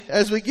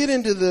as we get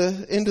into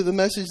the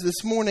message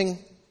this morning,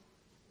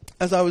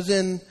 as I was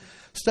in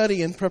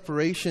study and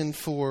preparation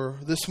for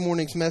this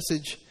morning's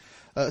message,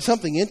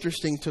 something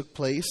interesting took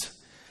place.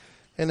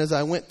 And as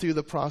I went through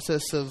the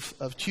process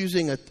of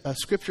choosing a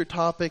scripture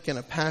topic and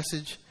a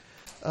passage,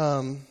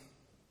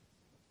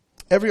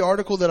 every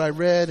article that I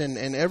read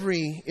and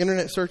every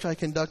internet search I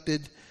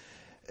conducted,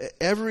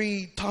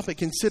 every topic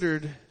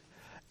considered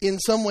in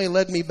some way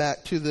led me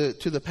back to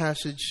the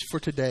passage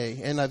for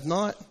today. And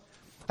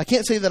I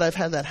can't say that I've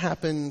had that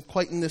happen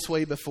quite in this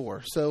way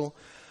before. So,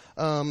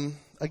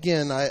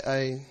 again,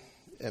 I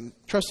am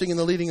trusting in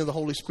the leading of the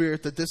Holy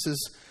Spirit that this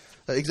is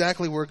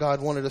exactly where God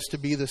wanted us to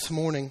be this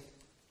morning.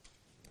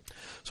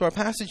 So our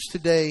passage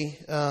today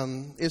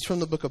is from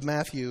the book of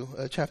Matthew,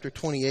 chapter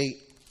 28.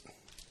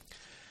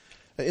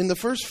 In the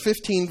first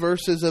 15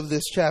 verses of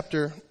this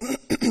chapter,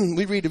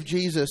 we read of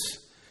Jesus,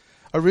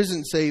 a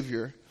risen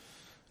Savior,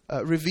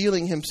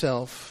 revealing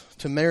himself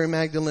to Mary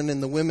Magdalene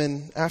and the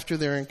women after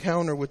their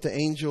encounter with the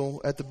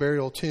angel at the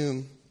burial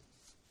tomb,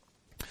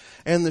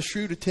 and the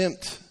shrewd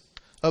attempt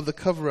of the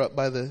cover-up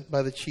by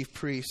the chief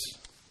priests.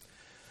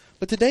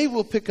 But today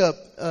we'll pick up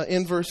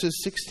in verses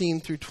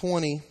 16 through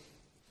 20,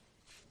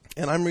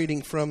 and I'm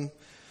reading from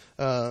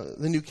the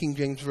New King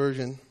James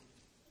Version.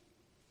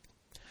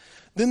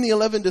 Then the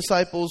 11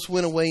 disciples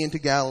went away into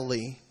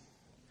Galilee,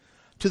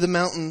 to the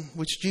mountain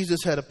which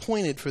Jesus had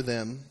appointed for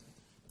them.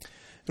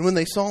 And when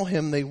they saw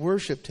him, they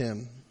worshipped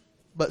him,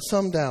 but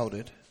some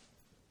doubted.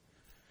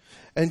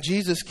 And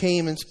Jesus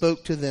came and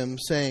spoke to them,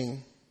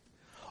 saying,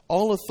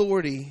 "All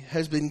authority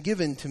has been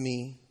given to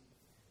me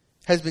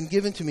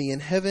in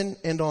heaven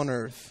and on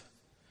earth.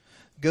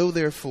 Go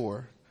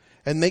therefore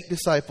and make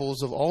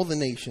disciples of all the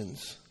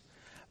nations,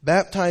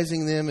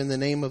 baptizing them in the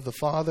name of the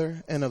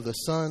Father and of the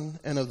Son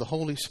and of the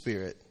Holy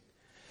Spirit,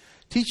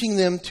 teaching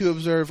them to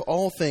observe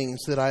all things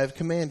that I have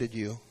commanded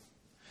you.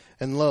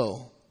 And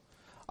lo,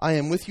 I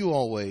am with you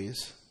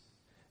always,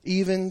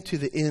 even to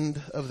the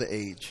end of the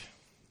age."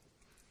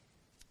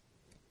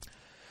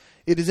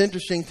 It is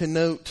interesting to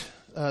note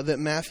that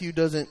Matthew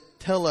doesn't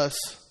tell us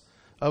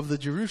of the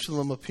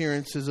Jerusalem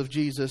appearances of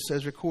Jesus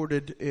as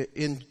recorded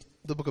in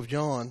the book of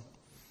John,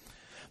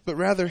 but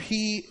rather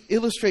he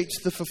illustrates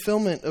the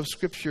fulfillment of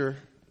Scripture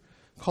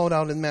called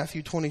out in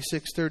Matthew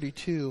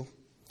 26:32,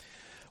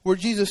 where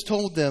Jesus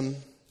told them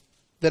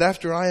that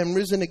after I am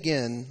risen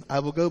again, I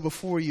will go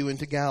before you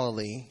into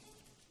Galilee.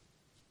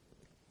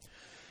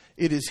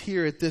 It is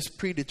here at this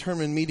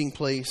predetermined meeting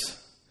place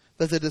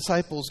that the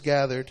disciples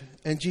gathered,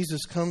 and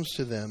Jesus comes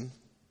to them.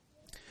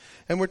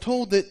 And we're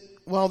told that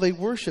while they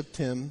worshiped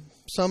him,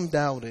 some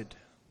doubted.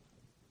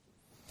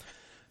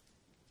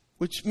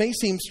 Which may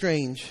seem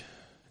strange,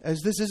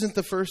 as this isn't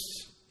the first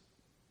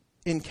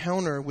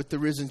encounter with the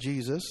risen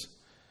Jesus.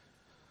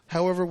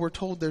 However, we're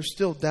told there's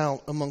still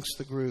doubt amongst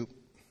the group.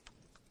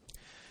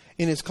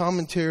 In his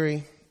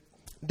commentary,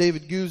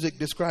 David Guzik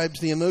describes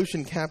the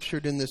emotion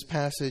captured in this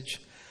passage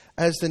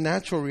as the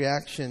natural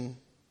reaction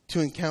to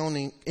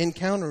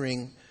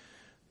encountering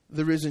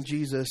the risen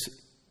Jesus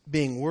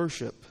being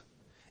worship,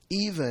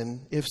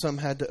 even if some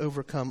had to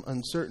overcome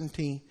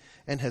uncertainty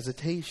and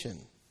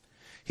hesitation.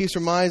 He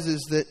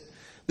surmises that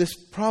this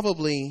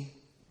probably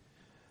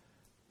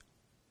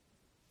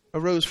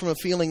arose from a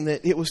feeling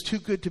that it was too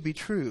good to be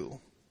true,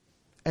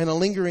 and a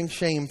lingering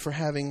shame for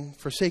having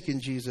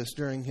forsaken Jesus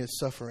during his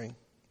suffering.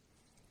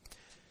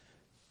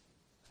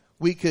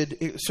 We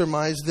could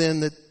surmise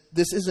then that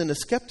this isn't a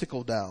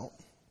skeptical doubt.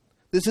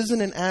 This isn't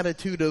an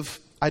attitude of,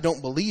 I don't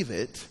believe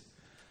it,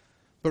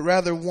 but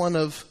rather one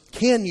of,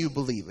 can you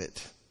believe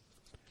it?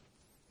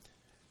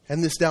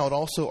 And this doubt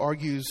also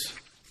argues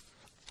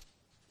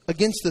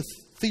against the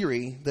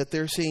theory that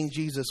they're seeing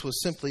Jesus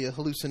was simply a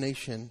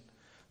hallucination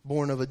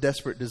born of a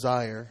desperate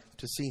desire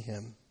to see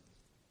him.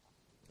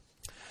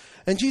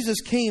 And Jesus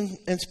came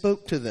and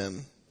spoke to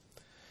them,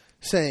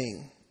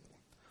 saying,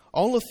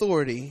 "All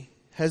authority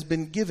has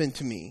been given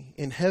to me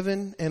in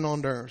heaven and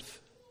on earth."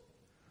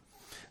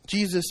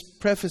 Jesus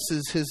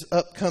prefaces his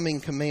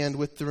upcoming command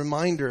with the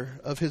reminder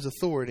of his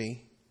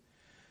authority.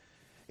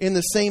 In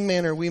the same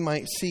manner, we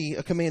might see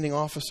a commanding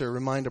officer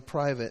remind a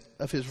private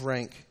of his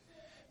rank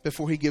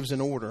before he gives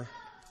an order.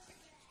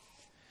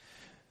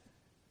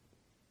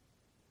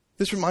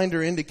 This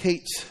reminder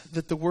indicates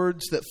that the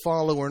words that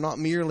follow are not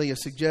merely a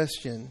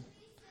suggestion,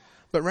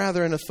 but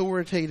rather an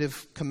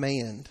authoritative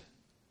command.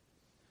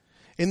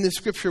 In this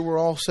scripture, we're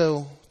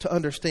also to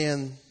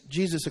understand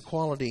Jesus'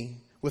 equality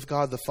with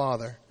God the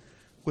Father,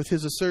 with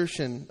his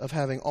assertion of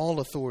having all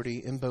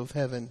authority in both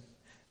heaven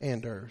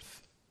and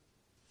earth.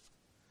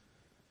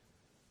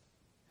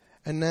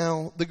 And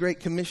now the Great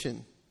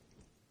Commission.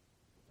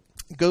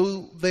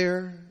 Go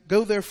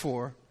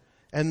therefore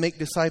and make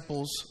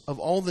disciples of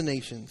all the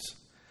nations,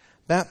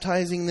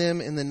 baptizing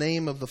them in the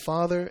name of the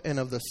Father and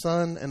of the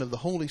Son and of the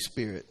Holy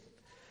Spirit,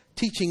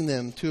 teaching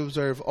them to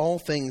observe all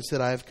things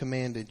that I have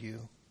commanded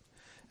you.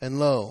 And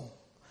lo,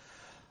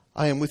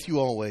 I am with you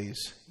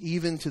always,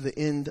 even to the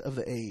end of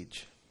the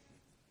age.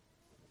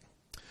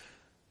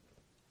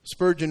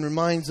 Spurgeon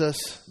reminds us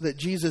that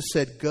Jesus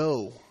said,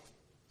 "Go,"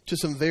 to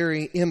some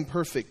very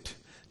imperfect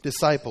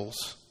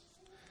disciples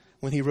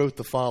when he wrote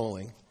the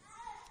following.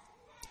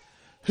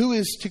 Who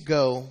is to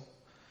go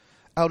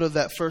out of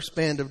that first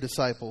band of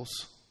disciples?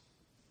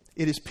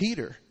 It is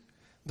Peter,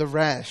 the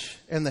rash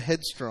and the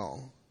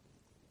headstrong.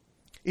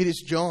 It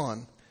is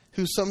John,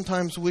 who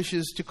sometimes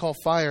wishes to call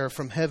fire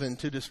from heaven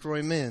to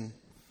destroy men.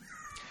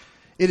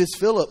 It is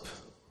Philip,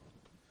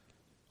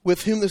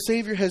 with whom the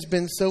Savior has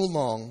been so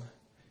long,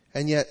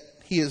 and yet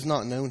he has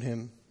not known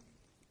him.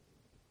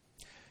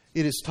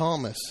 It is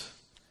Thomas,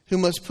 who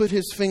must put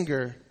his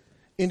finger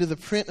into the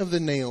print of the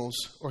nails,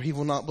 or he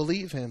will not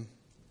believe him.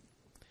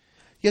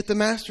 Yet the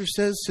Master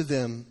says to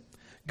them,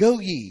 Go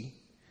ye,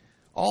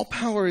 all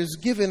power is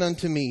given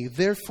unto me,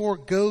 therefore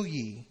go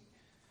ye.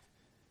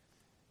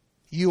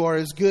 You are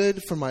as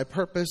good for my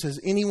purpose as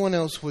anyone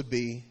else would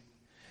be.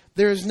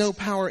 There is no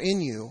power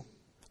in you,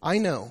 I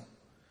know,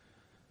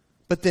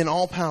 but then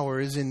all power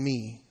is in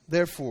me,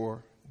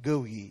 therefore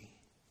go ye.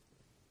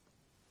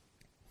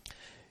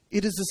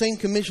 It is the same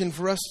commission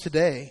for us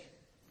today,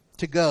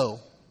 to go,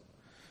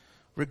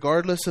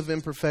 regardless of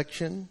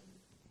imperfection,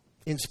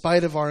 in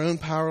spite of our own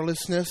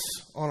powerlessness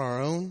on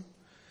our own,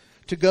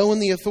 to go in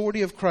the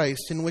authority of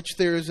Christ, in which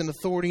there is an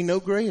authority no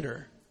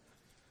greater,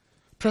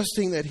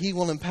 trusting that he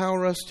will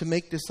empower us to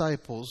make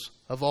disciples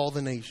of all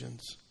the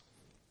nations.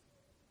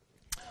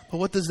 But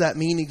what does that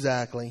mean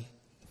exactly?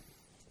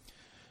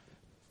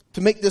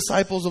 To make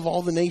disciples of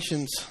all the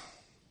nations,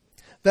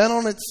 that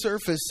on its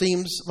surface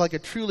seems like a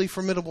truly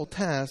formidable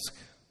task.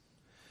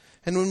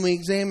 And when we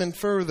examine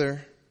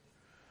further,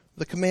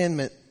 the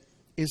command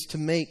is to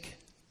make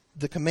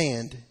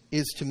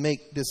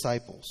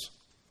disciples.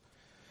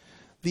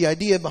 The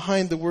idea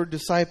behind the word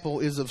disciple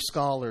is of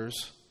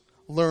scholars,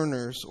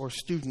 learners, or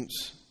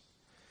students.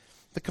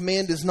 The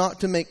command is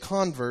not to make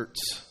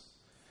converts.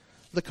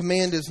 The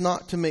command is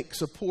not to make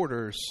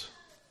supporters.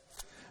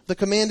 The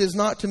command is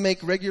not to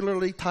make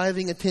regularly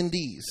tithing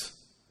attendees.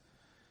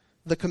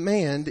 The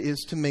command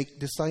is to make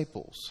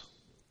disciples.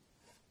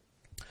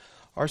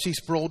 R.C.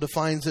 Sproul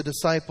defines a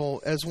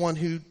disciple as one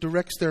who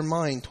directs their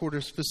mind toward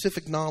a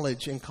specific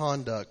knowledge and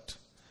conduct,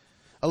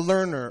 a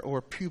learner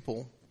or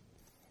pupil.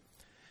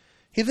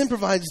 He then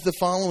provides the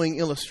following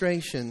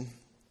illustration.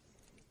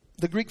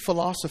 The Greek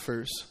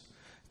philosophers,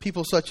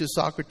 people such as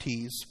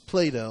Socrates,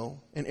 Plato,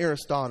 and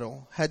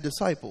Aristotle, had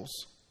disciples.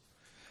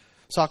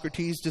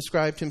 Socrates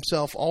described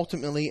himself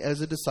ultimately as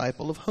a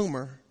disciple of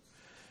Homer,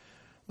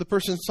 the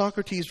person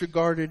Socrates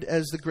regarded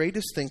as the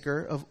greatest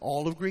thinker of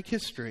all of Greek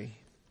history.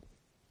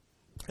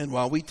 And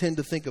while we tend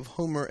to think of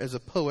Homer as a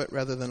poet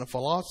rather than a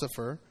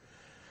philosopher,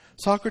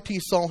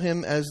 Socrates saw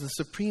him as the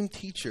supreme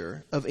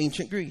teacher of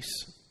ancient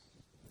Greece.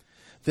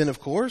 Then, of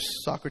course,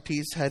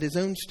 Socrates had his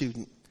own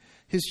student,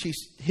 his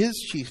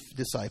chief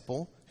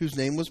disciple, whose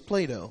name was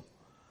Plato.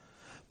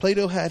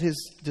 Plato had his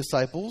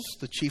disciples,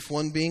 the chief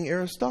one being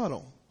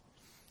Aristotle.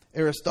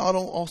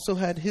 Aristotle also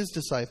had his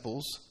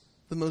disciples,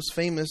 the most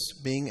famous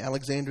being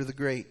Alexander the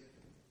Great.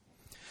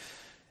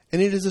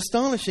 And it is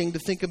astonishing to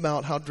think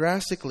about how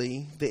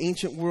drastically the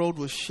ancient world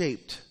was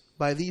shaped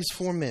by these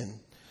four men,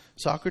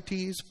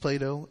 Socrates,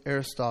 Plato,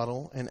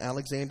 Aristotle, and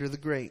Alexander the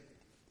Great.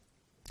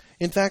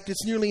 In fact,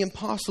 it's nearly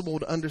impossible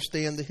to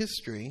understand the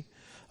history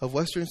of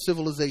Western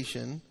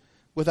civilization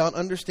without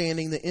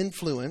understanding the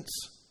influence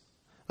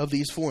of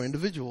these four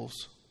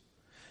individuals,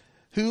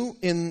 who,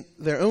 in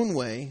their own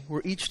way,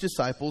 were each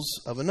disciples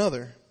of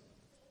another.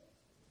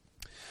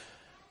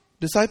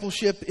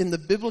 Discipleship in the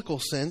biblical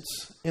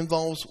sense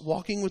involves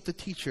walking with the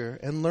teacher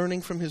and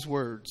learning from his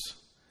words.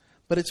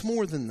 But it's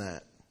more than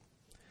that.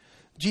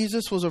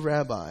 Jesus was a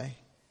rabbi,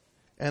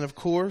 and of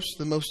course,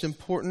 the most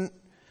important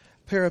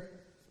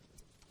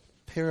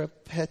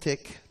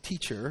peripatetic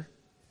teacher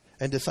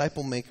and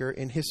disciple maker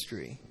in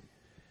history.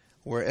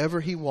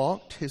 Wherever he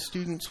walked, his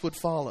students would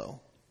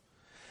follow.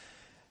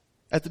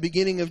 At the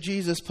beginning of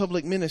Jesus'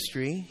 public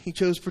ministry, he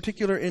chose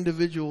particular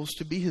individuals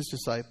to be his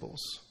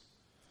disciples.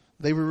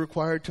 They were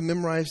required to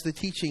memorize the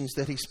teachings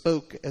that he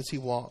spoke as he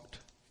walked.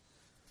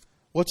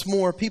 What's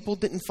more, people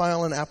didn't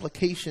file an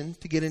application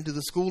to get into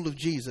the school of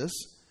Jesus.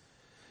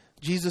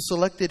 Jesus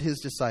selected his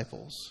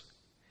disciples.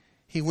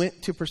 He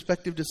went to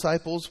prospective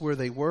disciples where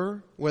they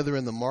were, whether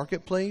in the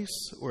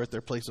marketplace or at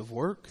their place of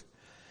work,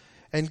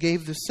 and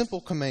gave the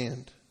simple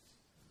command,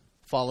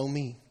 "Follow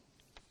me."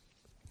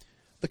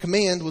 The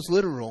command was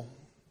literal.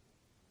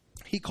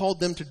 He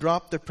called them to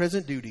drop their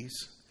present duties.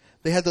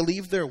 They had to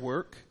leave their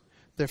work,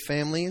 their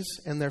families,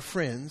 and their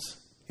friends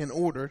in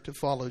order to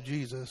follow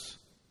Jesus.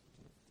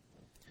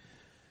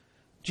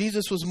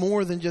 Jesus was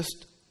more than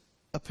just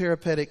a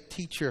peripatetic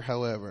teacher,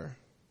 however.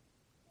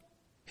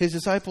 His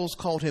disciples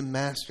called him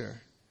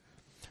Master.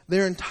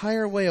 Their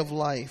entire way of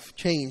life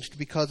changed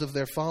because of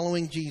their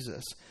following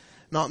Jesus,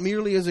 not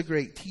merely as a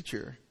great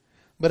teacher,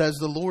 but as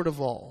the Lord of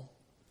all.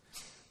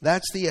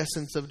 That's the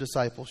essence of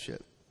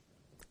discipleship.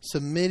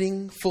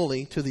 Submitting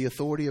fully to the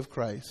authority of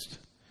Christ,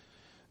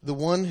 the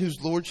one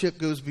whose lordship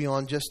goes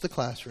beyond just the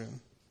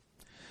classroom.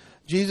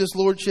 Jesus'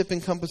 lordship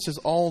encompasses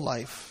all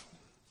life.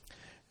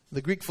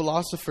 The Greek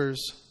philosophers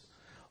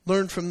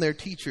learned from their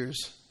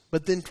teachers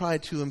but then try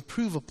to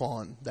improve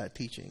upon that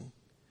teaching.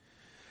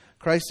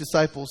 Christ's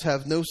disciples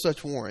have no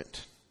such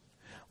warrant.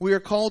 We are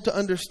called to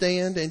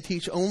understand and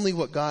teach only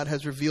what God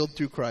has revealed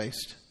through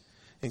Christ,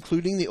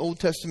 including the Old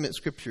Testament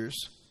scriptures,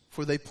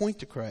 for they point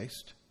to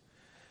Christ,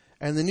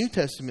 and the New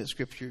Testament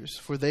scriptures,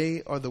 for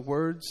they are the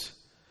words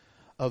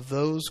of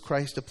those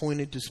Christ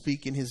appointed to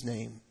speak in his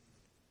name.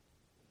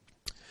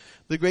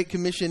 The Great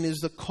Commission is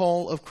the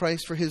call of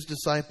Christ for his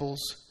disciples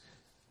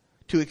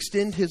to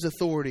extend his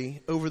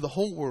authority over the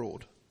whole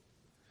world.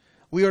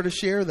 We are to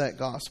share that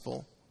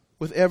gospel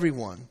with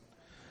everyone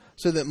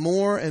so that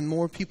more and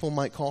more people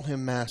might call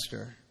him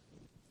Master.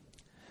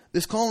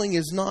 This calling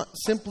is not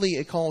simply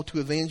a call to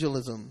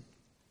evangelism.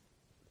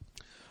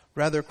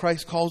 Rather,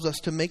 Christ calls us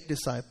to make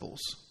disciples.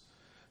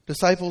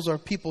 Disciples are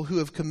people who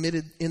have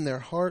committed in their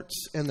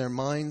hearts and their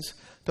minds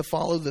to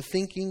follow the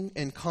thinking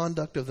and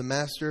conduct of the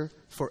Master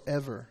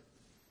forever.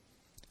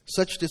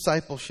 Such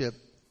discipleship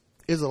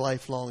is a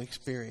lifelong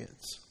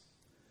experience.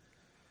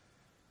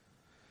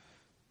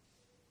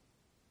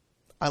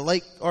 I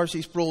like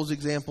R.C. Sproul's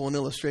example and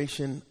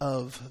illustration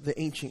of the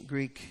ancient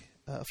Greek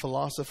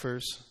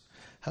philosophers.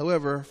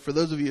 However, for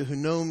those of you who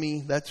know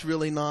me, that's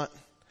really not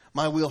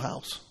my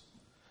wheelhouse.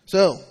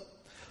 So,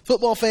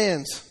 football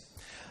fans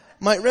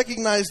might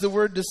recognize the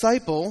word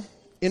disciple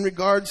in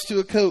regards to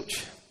a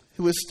coach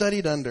who has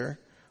studied under,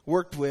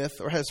 worked with,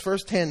 or has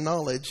firsthand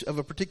knowledge of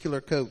a particular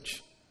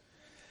coach.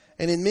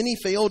 And in many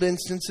failed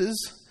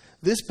instances,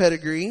 this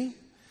pedigree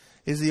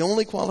is the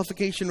only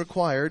qualification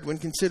required when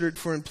considered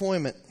for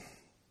employment.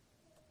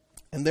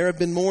 And there have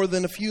been more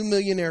than a few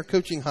millionaire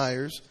coaching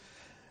hires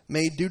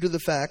made due to the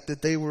fact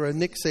that they were a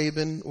Nick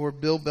Saban or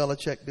Bill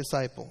Belichick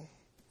disciple.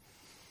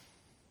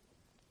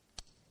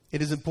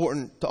 It is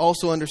important to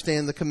also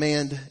understand the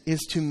command is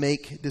to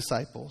make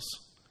disciples,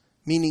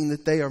 meaning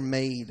that they are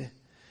made.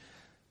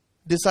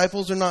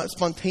 Disciples are not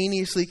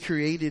spontaneously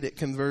created at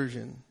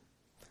conversion.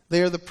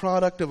 They are the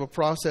product of a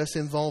process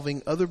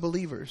involving other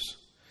believers.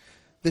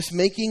 This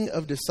making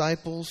of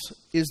disciples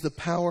is the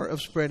power of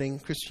spreading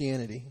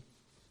Christianity.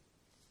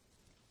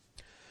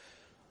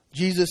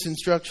 Jesus'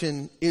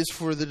 instruction is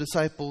for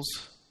disciples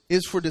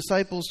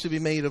to be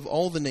made of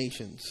all the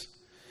nations.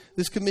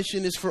 This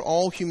commission is for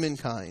all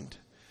humankind,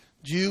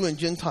 Jew and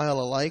Gentile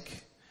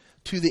alike,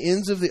 to the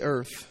ends of the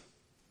earth.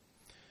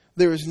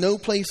 There is no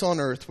place on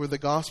earth where the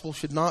gospel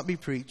should not be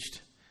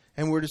preached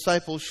and where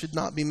disciples should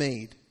not be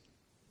made.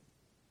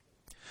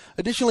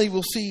 Additionally,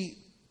 we'll see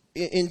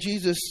in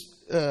Jesus'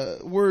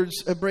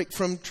 words a break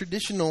from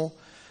traditional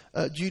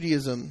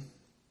Judaism,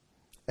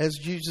 as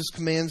Jesus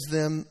commands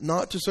them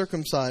not to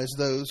circumcise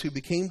those who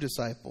became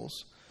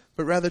disciples,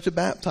 but rather to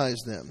baptize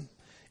them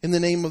in the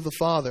name of the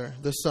Father,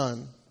 the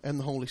Son, and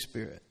the Holy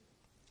Spirit.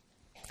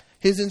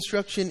 His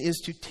instruction is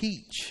to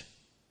teach,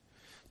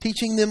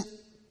 teaching them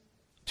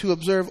to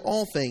observe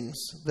all things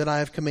that I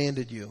have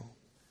commanded you.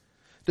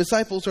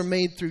 Disciples are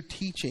made through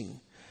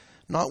teaching,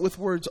 not with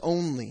words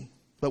only,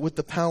 but with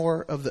the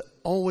power of the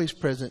always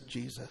present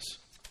Jesus.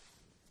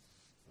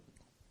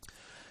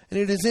 And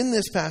it is in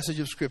this passage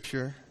of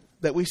Scripture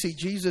that we see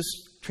Jesus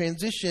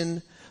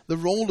transition the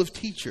role of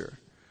teacher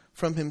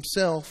from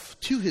himself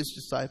to his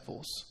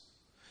disciples.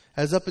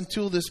 As up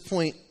until this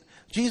point,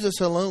 Jesus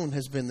alone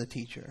has been the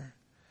teacher.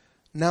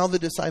 Now the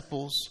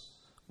disciples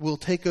will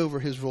take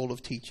over his role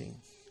of teaching.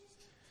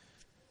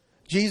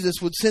 Jesus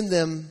would send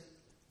them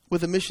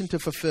with a mission to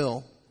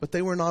fulfill, but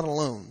they were not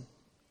alone.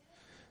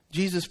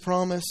 Jesus'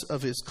 promise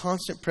of his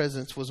constant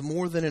presence was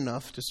more than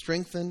enough to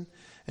strengthen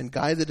and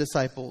guide the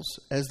disciples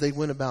as they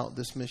went about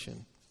this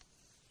mission.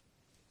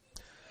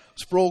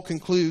 Sproul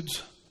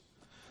concludes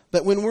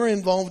that when we're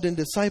involved in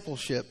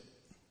discipleship,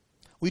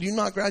 we do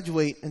not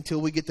graduate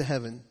until we get to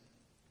heaven.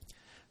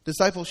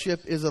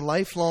 Discipleship is a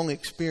lifelong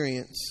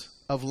experience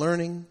of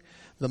learning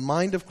the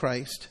mind of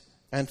Christ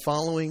and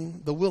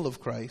following the will of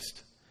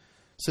Christ,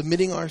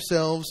 submitting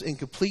ourselves in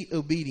complete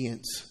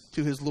obedience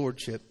to his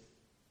lordship.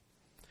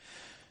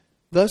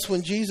 Thus,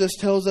 when Jesus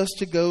tells us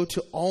to go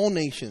to all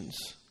nations,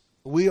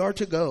 we are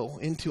to go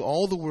into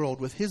all the world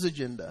with his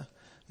agenda,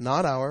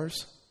 not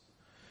ours.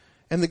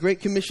 And the Great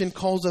Commission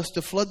calls us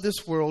to flood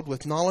this world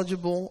with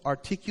knowledgeable,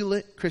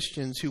 articulate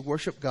Christians who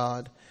worship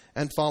God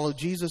and follow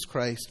Jesus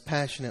Christ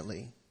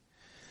passionately.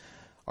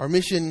 Our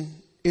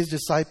mission is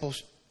discipleship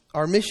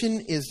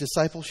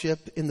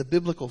in the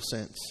biblical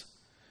sense.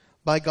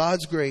 By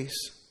God's grace,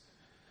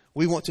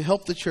 we want to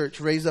help the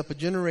church raise up a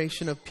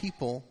generation of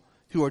people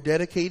who are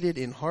dedicated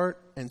in heart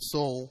and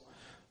soul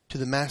to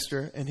the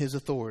Master and his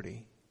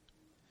authority.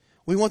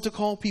 We want to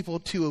call people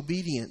to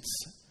obedience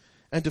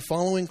and to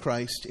following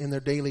Christ in their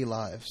daily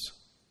lives.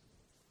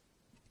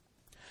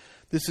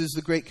 This is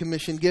the Great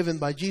Commission given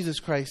by Jesus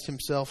Christ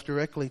himself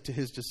directly to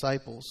his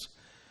disciples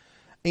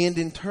and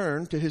in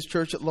turn to his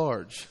church at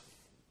large,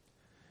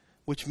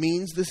 which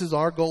means this is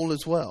our goal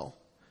as well,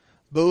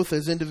 both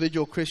as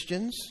individual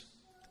Christians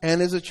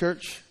and as a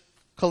church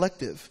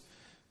collective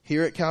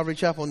here at Calvary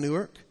Chapel,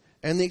 Newark.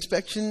 And the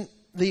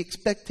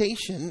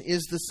expectation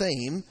is the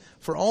same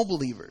for all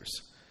believers,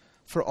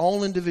 for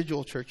all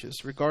individual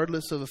churches,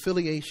 regardless of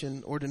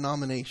affiliation or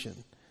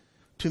denomination.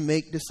 to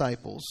make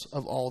disciples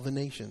of all the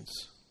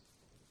nations.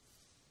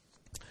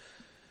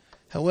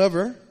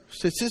 However,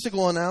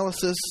 statistical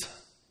analysis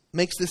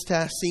makes this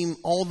task seem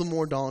all the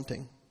more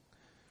daunting.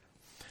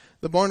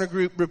 The Barna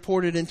Group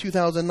reported in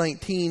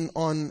 2019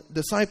 on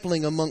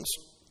discipling amongst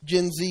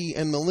Gen Z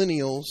and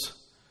millennials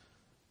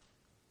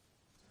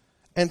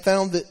and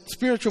found that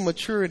spiritual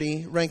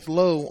maturity ranked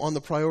low on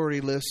the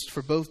priority list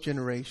for both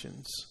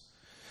generations.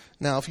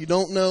 Now, if you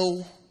don't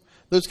know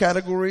those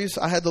categories,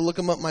 I had to look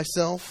them up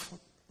myself.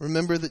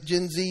 Remember that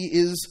Gen Z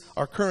is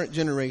our current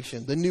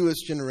generation, the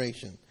newest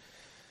generation.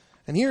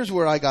 And here's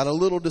where I got a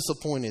little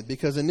disappointed,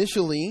 because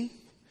initially,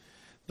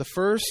 the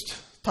first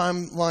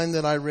timeline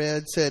that I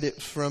read said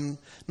it's from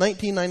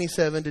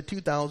 1997 to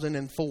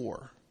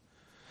 2004.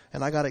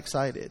 And I got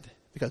excited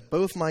because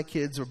both my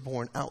kids were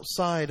born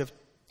outside of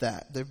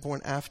that. They're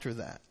born after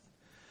that.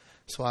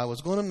 So I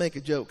was going to make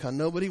a joke how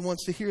nobody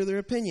wants to hear their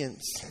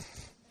opinions.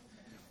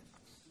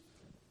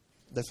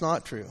 That's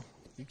not true.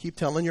 You keep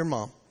telling your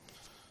mom.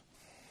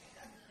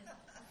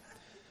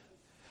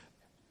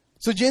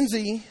 So Gen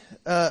Z,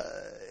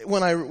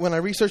 when I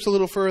researched a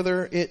little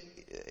further, it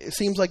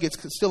seems like it's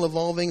still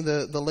evolving.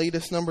 The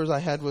latest numbers I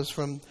had was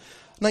from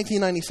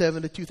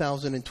 1997 to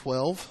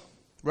 2012,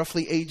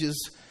 roughly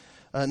ages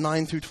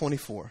 9 through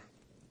 24.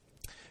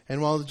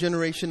 And while the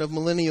generation of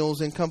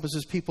millennials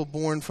encompasses people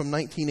born from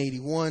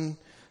 1981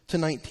 to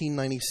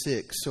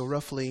 1996, so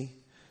roughly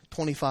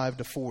 25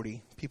 to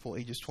 40, people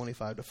ages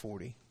 25 to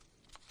 40.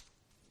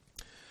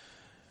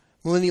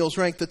 Millennials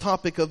rank the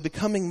topic of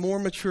becoming more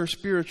mature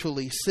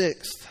spiritually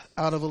 6th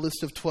out of a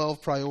list of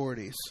 12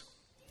 priorities,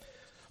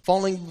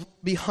 falling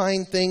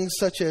behind things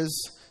such as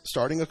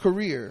starting a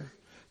career,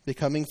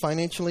 becoming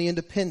financially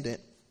independent,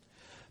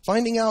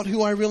 finding out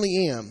who I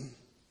really am,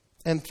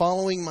 and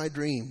following my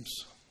dreams.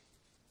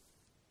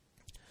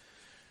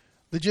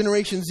 The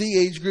Generation Z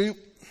age group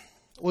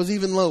was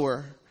even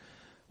lower,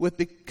 with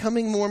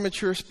becoming more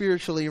mature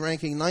spiritually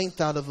ranking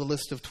 9th out of the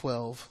list of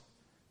 12,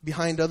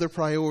 behind other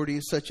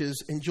priorities such as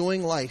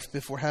enjoying life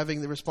before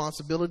having the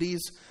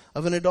responsibilities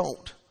of an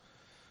adult,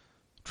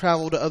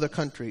 travel to other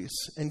countries,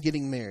 and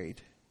getting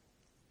married.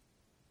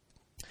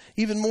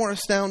 Even more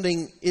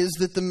astounding is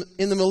that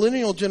in the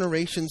millennial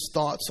generation's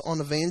thoughts on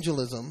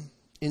evangelism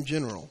in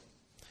general.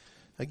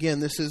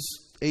 Again, this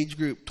is age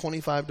group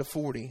 25 to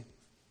 40.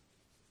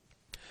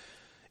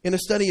 In a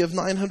study of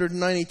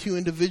 992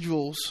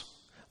 individuals,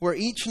 where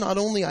each not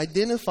only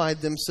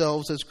identified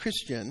themselves as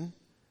Christian,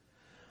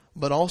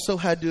 but also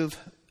had to have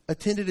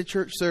attended a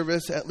church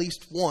service at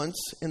least once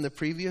in the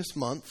previous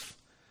month,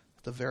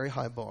 the very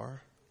high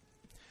bar,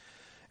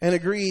 and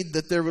agreed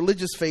that their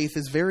religious faith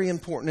is very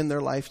important in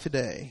their life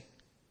today.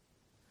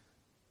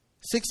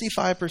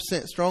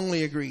 65%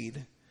 strongly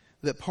agreed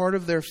that part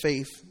of their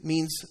faith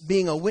means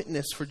being a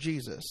witness for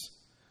Jesus.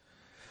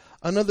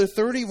 Another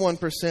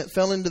 31%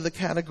 fell into the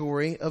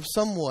category of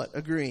somewhat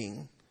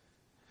agreeing,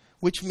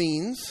 which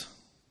means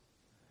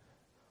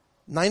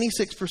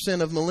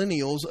 96% of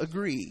millennials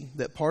agree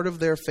that part of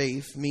their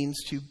faith means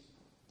to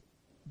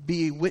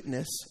be a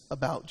witness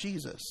about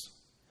Jesus.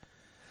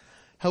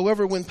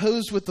 However, when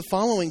posed with the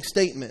following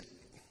statement,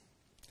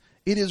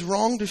 it is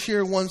wrong to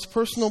share one's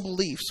personal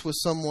beliefs with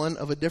someone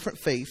of a different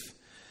faith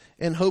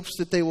in hopes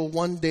that they will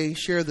one day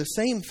share the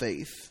same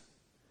faith.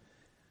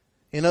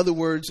 In other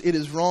words, it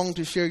is wrong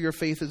to share your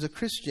faith as a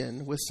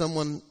Christian with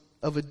someone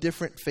of a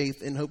different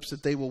faith in hopes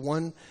that they will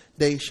one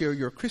day share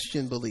your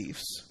Christian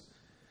beliefs.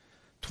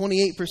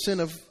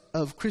 28%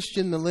 of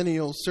Christian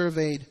millennials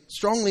surveyed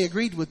strongly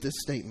agreed with this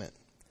statement,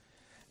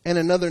 and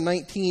another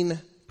 19%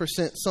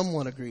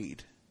 somewhat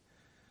agreed.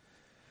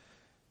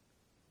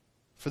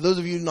 For those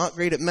of you not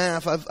great at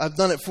math, I've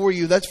done it for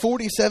you. That's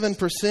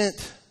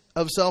 47%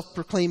 of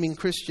self-proclaiming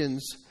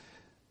Christians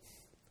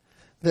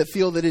that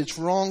feel that it's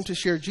wrong to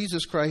share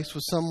Jesus Christ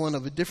with someone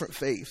of a different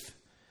faith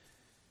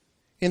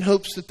in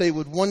hopes that they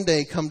would one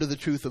day come to the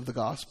truth of the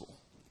gospel.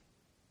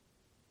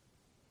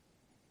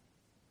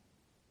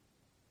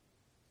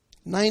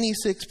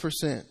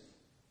 96%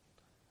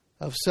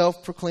 of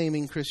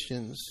self-proclaiming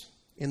Christians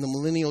in the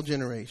millennial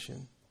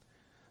generation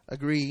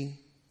agree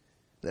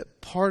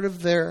that part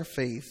of their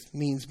faith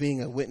means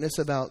being a witness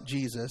about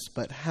Jesus,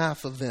 but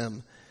half of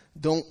them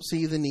don't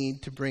see the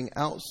need to bring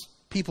out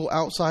people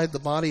outside the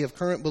body of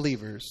current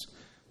believers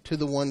to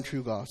the one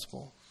true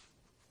gospel.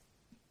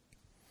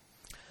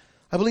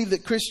 I believe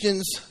that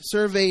Christians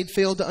surveyed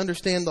failed to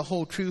understand the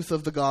whole truth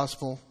of the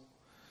gospel,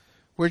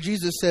 where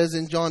Jesus says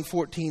in John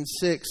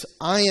 14:6,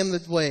 I am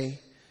the way,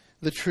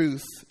 the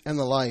truth, and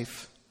the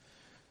life.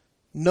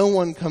 No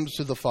one comes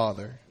to the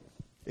Father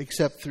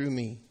except through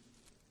me.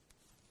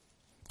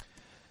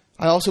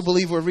 I also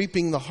believe we're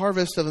reaping the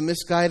harvest of a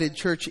misguided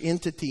church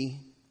entity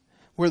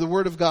where the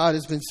Word of God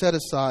has been set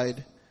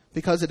aside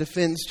because it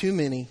offends too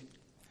many.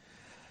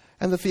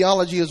 And the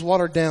theology is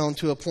watered down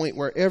to a point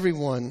where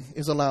everyone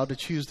is allowed to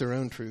choose their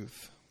own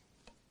truth.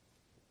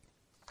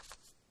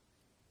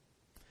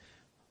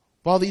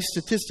 While these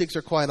statistics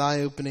are quite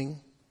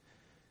eye-opening,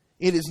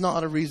 it is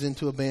not a reason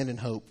to abandon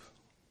hope.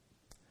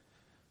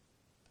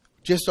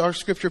 Just our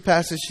scripture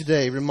passage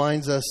today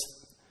reminds us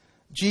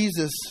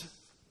Jesus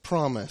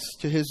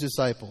promised to his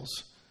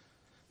disciples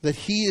that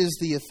he is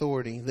the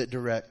authority that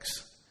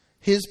directs.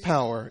 His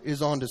power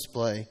is on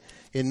display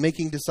in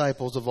making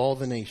disciples of all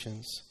the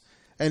nations.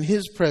 And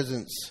his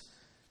presence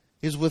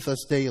is with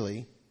us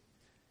daily,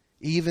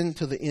 even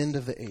to the end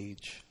of the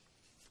age.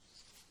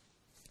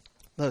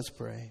 Let us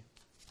pray.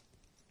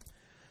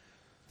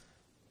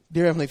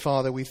 Dear Heavenly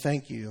Father, we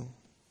thank you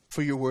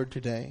for your word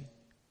today,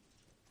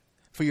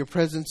 for your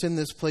presence in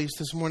this place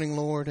this morning,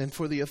 Lord, and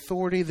for the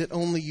authority that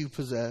only you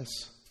possess.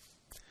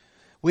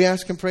 We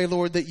ask and pray,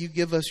 Lord, that you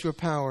give us your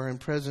power and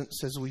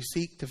presence as we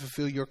seek to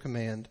fulfill your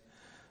command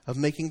of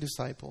making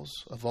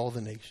disciples of all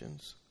the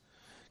nations.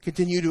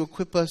 Continue to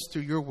equip us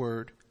through your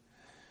word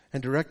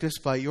and direct us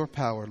by your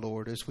power,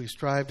 Lord, as we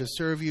strive to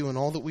serve you in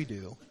all that we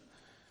do.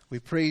 We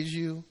praise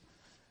you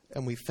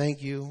and we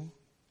thank you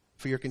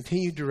for your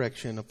continued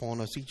direction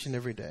upon us each and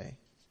every day.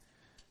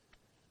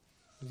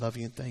 We love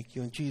you and thank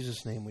you. In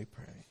Jesus' name we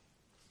pray.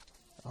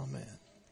 Amen.